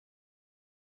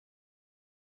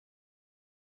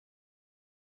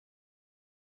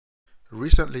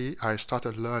Recently, I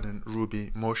started learning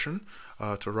RubyMotion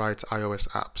to write iOS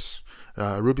apps.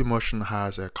 RubyMotion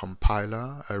has a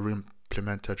compiler, a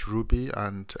re-implemented Ruby,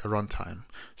 and a runtime.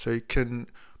 So you can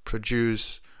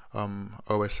produce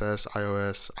OSS,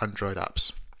 iOS, Android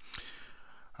apps.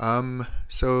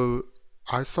 So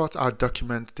I thought I'd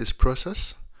document this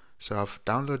process. So I've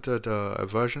downloaded a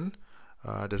version.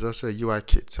 There's also a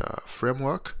UIKit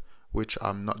framework, which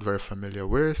I'm not very familiar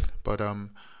with, but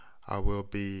I will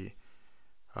be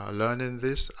learning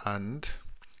this and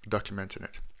documenting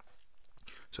it.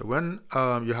 So when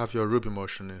you have your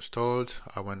RubyMotion installed,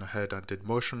 I went ahead and did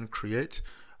motion create.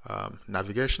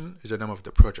 Navigation is the name of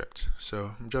the project.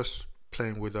 So I'm just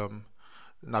playing with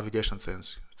navigation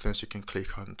things you can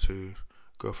click on to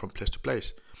go from place to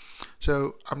place.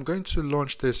 So I'm going to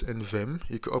launch this in Vim.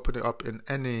 You can open it up in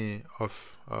any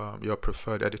of your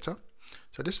preferred editor.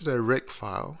 So this is a rake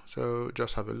file. So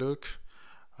just have a look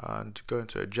and go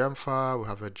into a gem file. We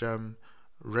have a gem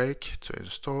rake to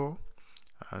install,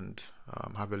 and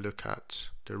have a look at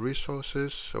the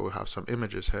resources. So we have some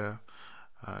images here,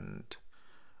 and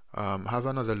have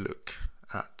another look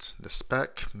at the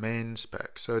spec, main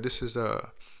spec. So this is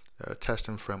a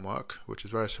testing framework, which is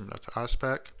very similar to our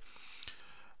spec,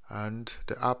 and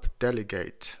the app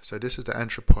delegate. So this is the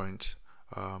entry point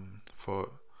for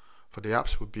the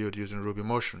apps we build using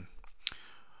RubyMotion.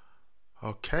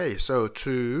 Okay, so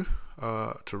to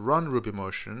run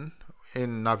RubyMotion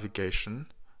in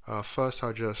navigation, first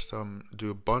I'll just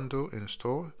do bundle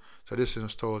install. So this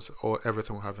installs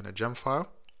everything we have in a gem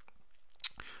file,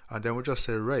 and then we'll just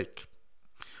say rake,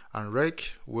 and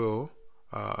rake will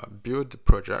build the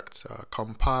project,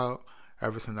 compile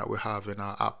everything that we have in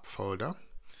our app folder,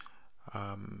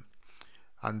 and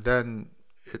then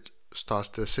it starts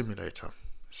the simulator.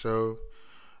 So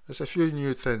there's a few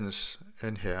new things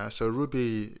in here. So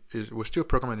we're still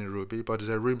programming in Ruby, but it's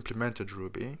a re-implemented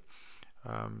Ruby.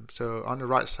 So on the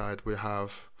right side we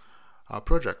have our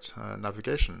project.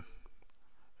 Navigation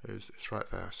is right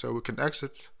there. So we can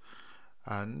exit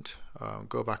and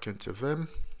go back into Vim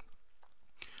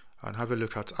and have a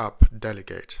look at app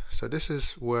delegate. So this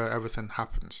is where everything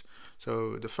happens.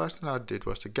 So the first thing I did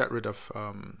was to get rid of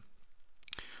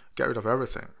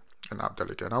everything in app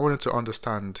delegate. And I wanted to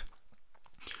understand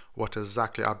what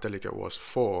exactly app delegate was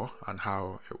for and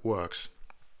how it works.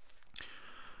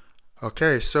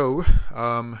 Okay, so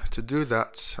to do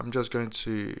that, I'm just going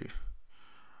to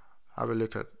have a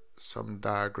look at some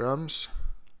diagrams.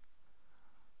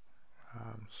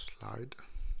 Slide.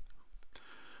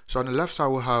 So on the left side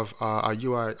we'll have our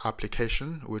UI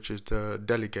application, which is the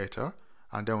delegator,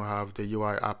 and then we'll have the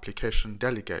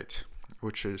UIApplicationDelegate,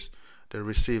 which is the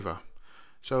receiver.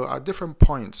 So at different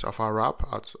points of our app,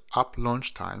 at app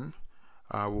launch time,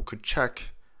 we could check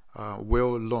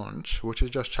will launch, which is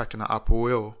just checking the app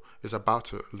is about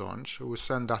to launch. We'll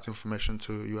send that information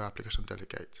to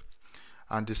UIApplicationDelegate.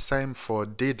 And the same for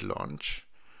did launch.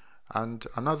 And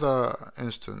another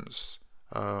instance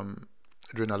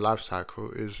during a life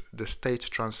cycle is the state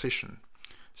transition.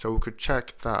 So we could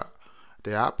check that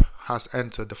the app has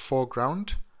entered the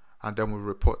foreground, and then we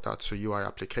report that to UI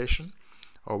application,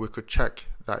 or we could check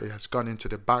that it has gone into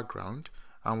the background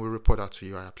and we report that to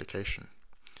UI application.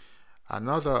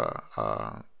 Another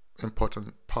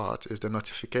important part is the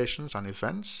notifications and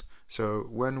events. So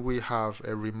when we have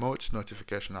a remote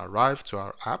notification arrive to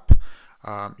our app,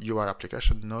 UI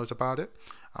application knows about it,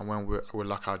 and when we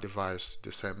lock our device,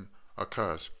 the same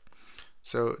occurs.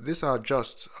 So these are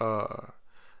just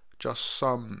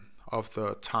some of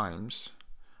the times.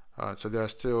 So there are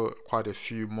still quite a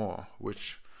few more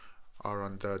which are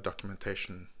on the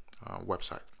documentation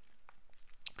website.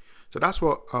 So that's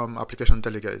what application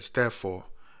delegate is there for,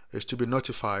 is to be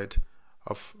notified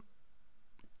of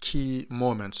key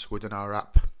moments within our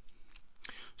app.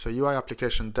 So UI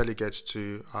application delegates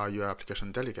to our UI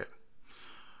application delegate.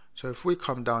 So if we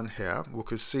come down here, we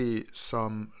could see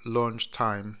some launch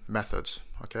time methods.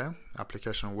 Okay,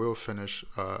 application will finish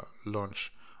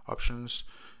launch options.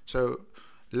 So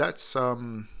let's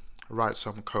write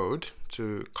some code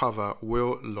to cover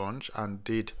will launch and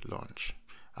did launch,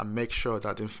 and make sure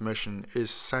that the information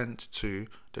is sent to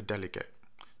the delegate.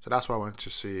 So that's what I want to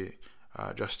see,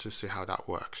 just to see how that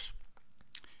works.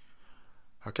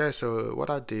 Okay, so what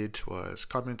I did was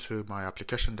come into my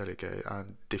application delegate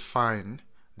and define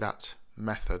that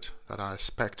method that I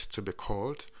expect to be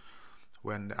called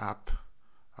when the app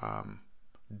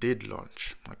did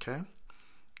launch, okay,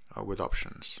 with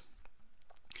options.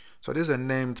 So this is a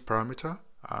named parameter,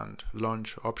 and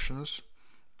launch options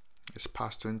is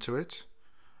passed into it,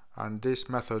 and this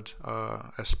method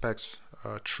expects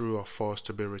true or false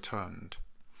to be returned.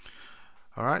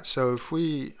 Alright, so if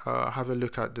we have a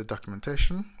look at the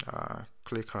documentation,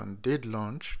 click on did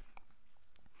launch.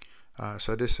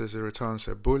 So this is, it returns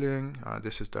a boolean.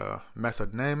 This is the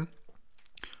method name,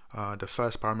 the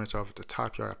first parameter of the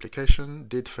type your application,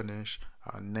 did finish,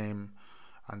 name,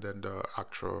 and then the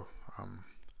actual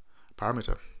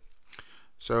parameter.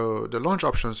 So the launch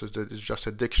options is just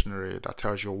a dictionary that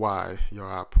tells you why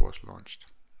your app was launched.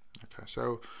 Okay,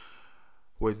 so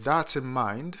with that in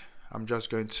mind, I'm just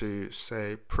going to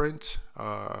say print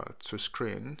to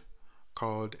screen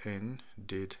called in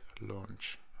did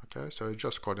launch. Okay, so it's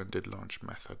just called in did launch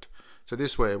method. So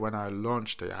this way, when I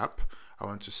launch the app, I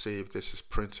want to see if this is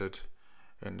printed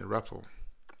in the REPL.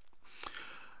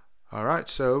 All right,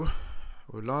 so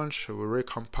we launch, we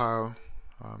recompile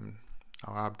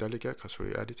our app delegate because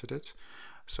we edited it.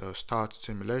 So start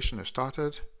simulation is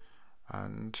started,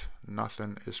 and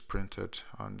nothing is printed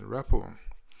on the REPL.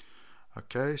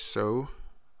 Okay, so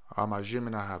I'm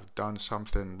assuming I have done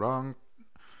something wrong.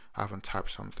 I haven't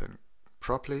typed something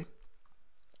properly.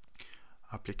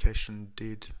 Application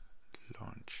did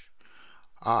launch.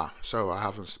 So I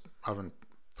haven't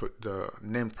put the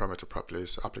name parameter properly.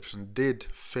 So application did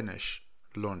finish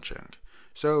launching.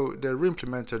 So they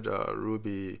re-implemented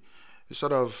Ruby. It's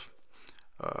sort of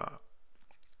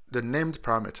the named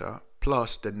parameter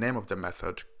plus the name of the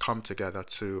method come together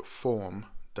to form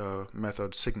the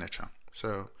method signature.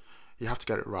 So you have to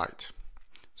get it right.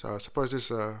 So I suppose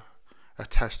this is a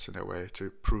test in a way to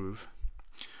prove.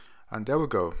 And there we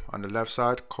go. On the left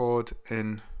side, called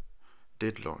in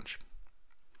did launch.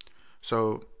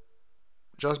 So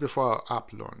just before our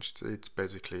app launched, it's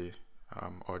basically,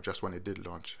 or just when it did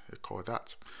launch, it called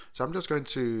that. So I'm just going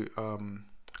to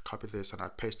copy this and I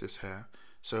paste this here.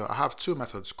 So I have two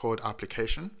methods called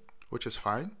application, which is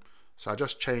fine. So I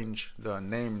just change the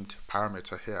named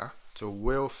parameter here to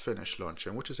will finish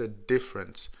launching, which is a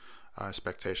different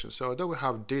expectation. So although we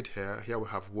have did here we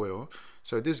have will.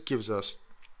 So this gives us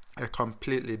a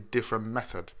completely different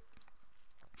method.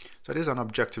 So this is an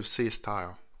Objective-C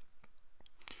style.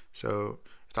 So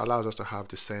it allows us to have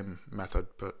the same method,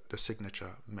 but the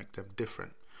signature make them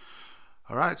different.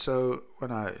 All right, so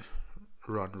when I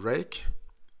run rake,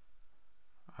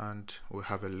 and we'll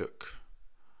have a look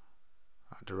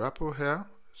at the REPL here.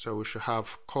 So we should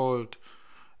have called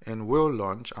in will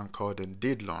launch and called in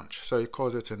did launch. So it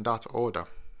calls it in that order.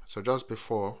 So just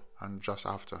before and just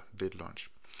after did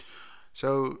launch.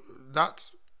 So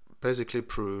that basically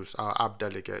proves our app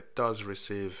delegate does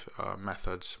receive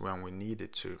methods when we need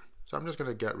it to. So I'm just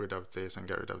going to get rid of this and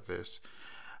get rid of this.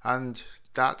 And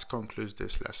that concludes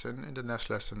this lesson. In the next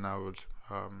lesson, I would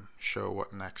show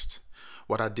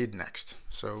what I did next.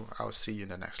 So I'll see you in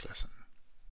the next lesson.